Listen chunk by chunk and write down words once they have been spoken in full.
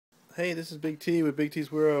Hey, this is Big T with Big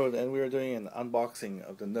T's World, and we are doing an unboxing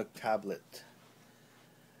of the Nook Tablet.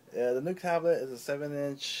 The Nook Tablet is a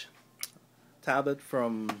 7-inch tablet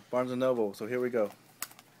from Barnes & Noble, so here we go.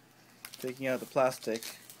 Taking out the plastic.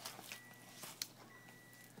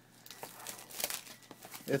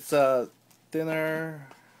 It's thinner,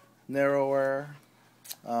 narrower,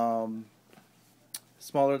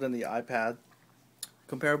 smaller than the iPad,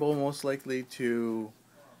 comparable most likely to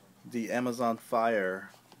the Amazon Fire,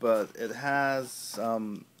 but it has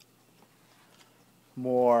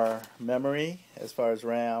more memory as far as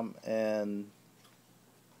RAM and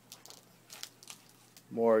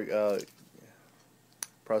more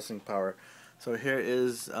processing power. So here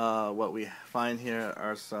is what we find. Here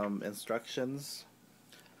are some instructions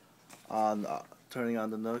on turning on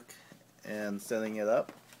the Nook and setting it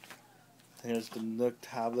up. Here's the Nook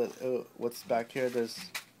Tablet. Oh, what's back here? There's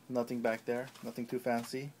nothing back there, nothing too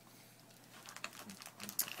fancy.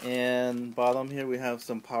 And bottom here we have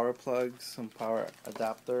some power plugs, some power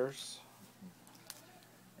adapters.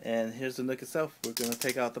 And here's the Nook itself. We're going to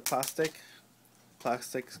take out the plastic.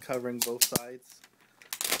 Plastic's covering both sides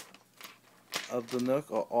of the Nook,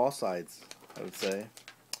 or all sides, I would say.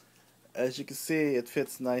 As you can see, it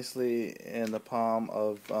fits nicely in the palm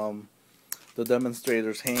of the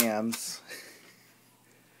demonstrator's hands.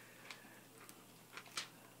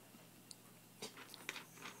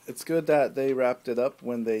 It's good that they wrapped it up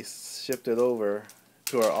when they shipped it over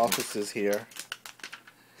to our offices here.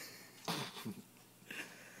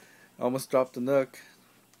 Almost dropped the Nook.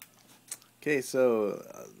 Okay, so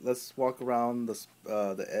let's walk around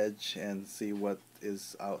the edge and see what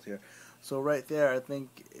is out here. So right there, I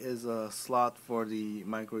think, is a slot for the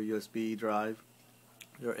micro USB drive.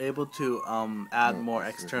 You're able to add more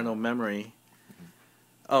external memory.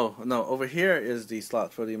 Oh, no, over here is the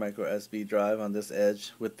slot for the micro SD drive on this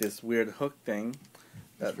edge with this weird hook thing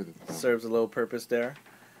that serves a little purpose there.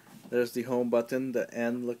 There's the home button, the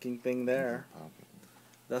N looking thing there.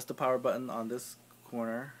 That's the power button on this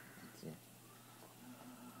corner.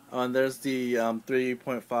 And there's the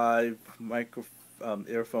 3.5 micro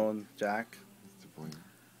earphone jack.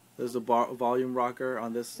 There's a volume rocker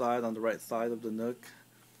on this side, on the right side of the Nook.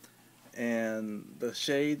 And the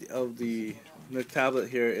shade of the Nook Tablet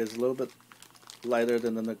here is a little bit lighter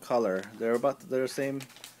than the Nook color. They're same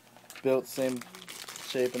built, same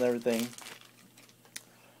shape and everything.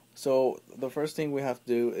 So the first thing we have to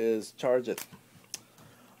do is charge it.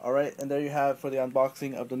 Alright, and there you have for the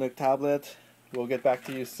unboxing of the Nook Tablet. We'll get back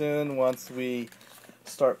to you soon once we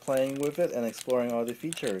start playing with it and exploring all the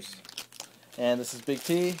features. And this is Big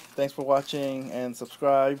T. Thanks for watching, and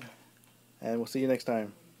subscribe, and we'll see you next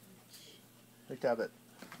time. Nook Tablet.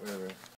 Whatever.